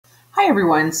Hi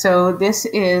everyone, so this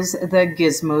is the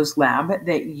Gizmos lab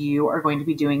that you are going to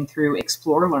be doing through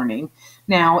ExploreLearning.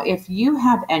 Now, if you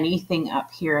have anything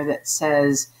up here that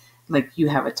says like you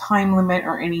have a time limit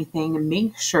or anything,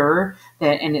 make sure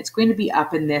that, and it's going to be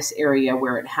up in this area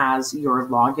where it has your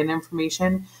login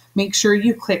information, make sure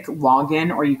you click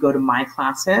login or you go to my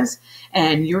classes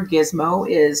and your Gizmo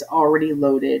is already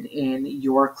loaded in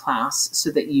your class so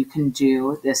that you can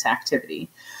do this activity.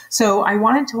 So I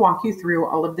wanted to walk you through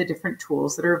all of the different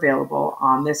tools that are available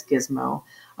on this Gizmo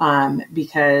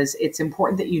because it's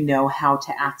important that you know how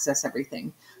to access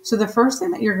everything. So the first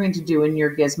thing that you're going to do in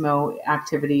your Gizmo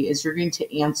activity is you're going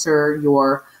to answer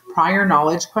your prior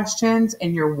knowledge questions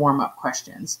and your warm-up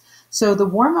questions. So the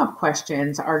warm-up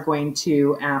questions are going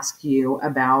to ask you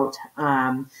about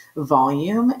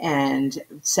volume and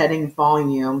setting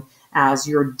volume as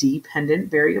your dependent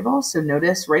variable. So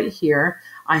notice right here,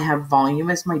 I have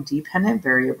volume as my dependent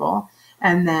variable.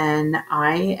 And then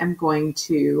I am going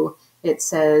to, it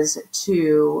says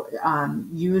to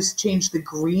change the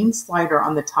green slider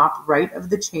on the top right of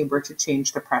the chamber to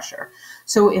change the pressure.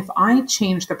 So if I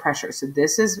change the pressure, so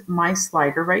this is my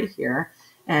slider right here,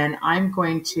 and I'm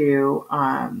going to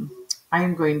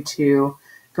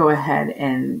go ahead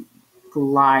and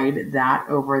glide that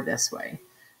over this way.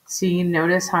 See,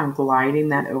 notice how I'm gliding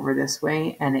that over this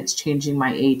way and it's changing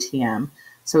my ATM.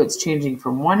 So it's changing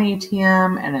from 1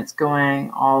 ATM and it's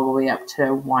going all the way up to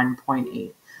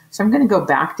 1.8. So I'm going to go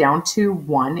back down to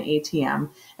 1 ATM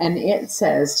and it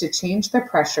says to change the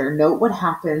pressure, note what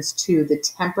happens to the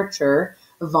temperature,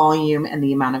 volume, and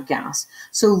the amount of gas.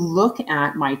 So look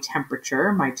at my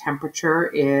temperature. My temperature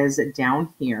is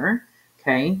down here,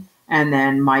 okay? And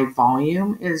then my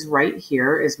volume is right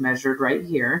here, is measured right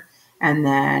here. And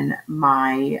then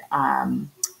my,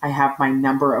 I have my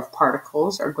number of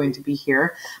particles are going to be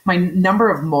here. My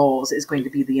number of moles is going to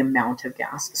be the amount of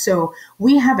gas. So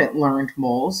we haven't learned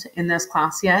moles in this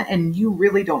class yet, and you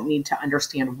really don't need to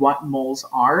understand what moles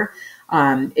are,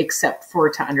 except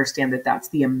for to understand that that's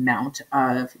the amount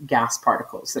of gas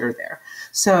particles that are there.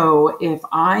 So if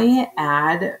I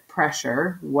add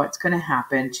pressure, what's going to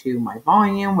happen to my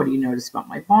volume? What do you notice about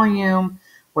my volume?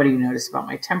 What do you notice about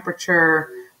my temperature?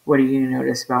 What do you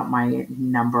notice about my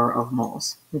number of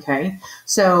moles? Okay,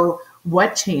 so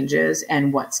what changes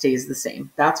and what stays the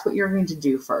same? That's what you're going to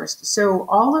do first. So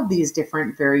all of these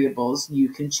different variables you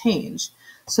can change.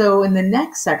 So in the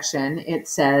next section, it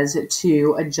says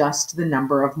to adjust the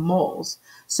number of moles.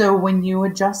 So when you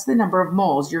adjust the number of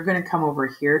moles, you're going to come over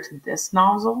here to this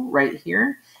nozzle right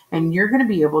here, and you're going to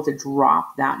be able to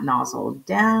drop that nozzle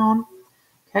down.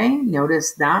 Okay,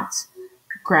 notice that's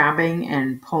grabbing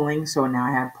and pulling. So now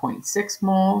I have 0.6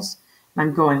 moles and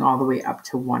I'm going all the way up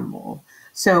to 1 mole.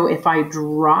 So if I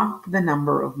drop the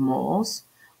number of moles,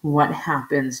 what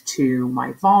happens to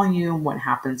my volume, what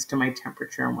happens to my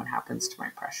temperature, and what happens to my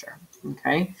pressure?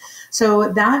 Okay,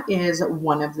 so that is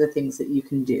one of the things that you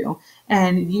can do.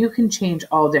 And you can change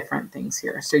all different things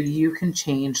here. So you can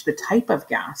change the type of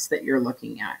gas that you're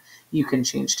looking at. You can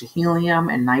change to helium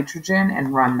and nitrogen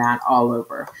and run that all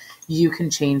over. You can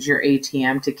change your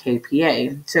ATM to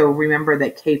kPa. So remember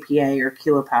that kPa or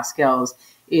kilopascals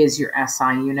is your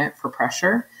SI unit for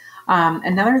pressure.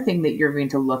 Another thing that you're going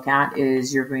to look at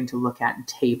is you're going to look at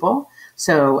table.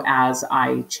 So as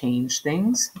I change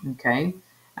things, okay,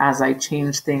 as I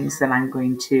change things, then I'm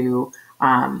going to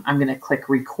click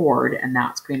record, and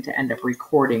that's going to end up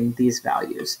recording these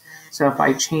values. So if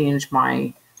I change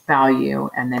my value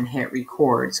and then hit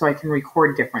record, so I can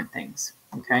record different things,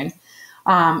 okay?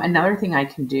 Another thing I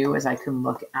can do is I can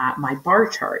look at my bar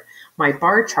chart. My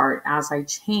bar chart, as I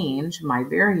change my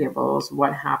variables,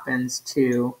 what happens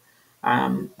to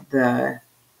the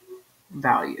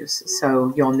values.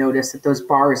 So you'll notice that those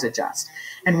bars adjust.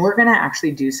 And we're going to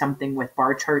actually do something with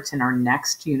bar charts in our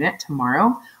next unit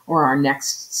tomorrow or our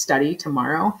next study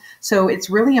tomorrow. So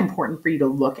it's really important for you to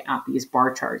look at these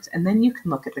bar charts, and then you can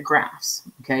look at the graphs.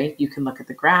 Okay, you can look at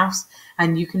the graphs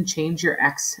and you can change your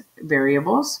X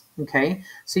variables. Okay,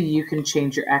 so you can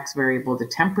change your X variable to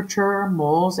temperature,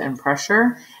 moles, and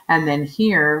pressure. And then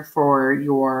here for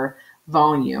your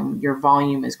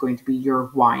volume is going to be your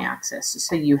y-axis.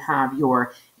 So you have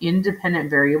your independent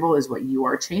variable is what you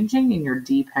are changing, and your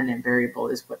dependent variable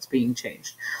is what's being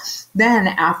changed. Then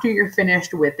after you're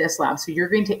finished with this lab, so you're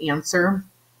going to answer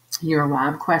your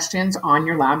lab questions on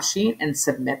your lab sheet and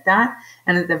submit that.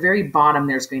 And at the very bottom,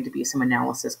 there's going to be some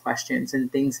analysis questions and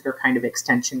things that are kind of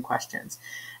extension questions.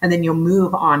 And then you'll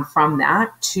move on from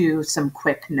that to some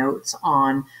quick notes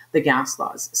on the gas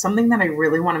laws. Something that I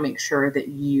really want to make sure that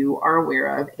you are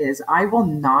aware of is I will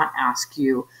not ask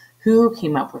you who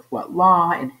came up with what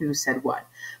law and who said what.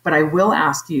 But I will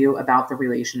ask you about the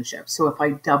relationship. So if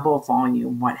I double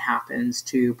volume, what happens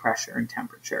to pressure and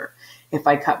temperature? If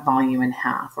I cut volume in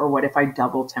half, or what if I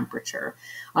double temperature?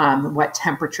 What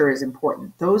temperature is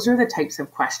important? Those are the types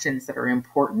of questions that are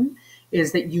important,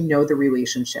 is that you know the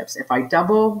relationships. If I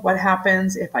double, what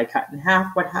happens? If I cut in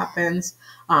half, what happens?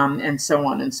 And so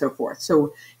on and so forth.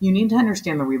 So you need to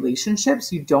understand the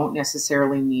relationships. You don't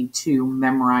necessarily need to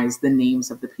memorize the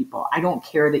names of the people. I don't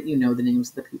care that you know the names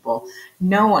of the people.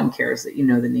 No one cares that you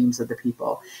know the names of the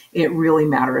people. It really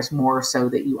matters more so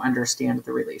that you understand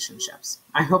the relationships.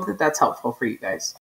 I hope that that's helpful for you guys.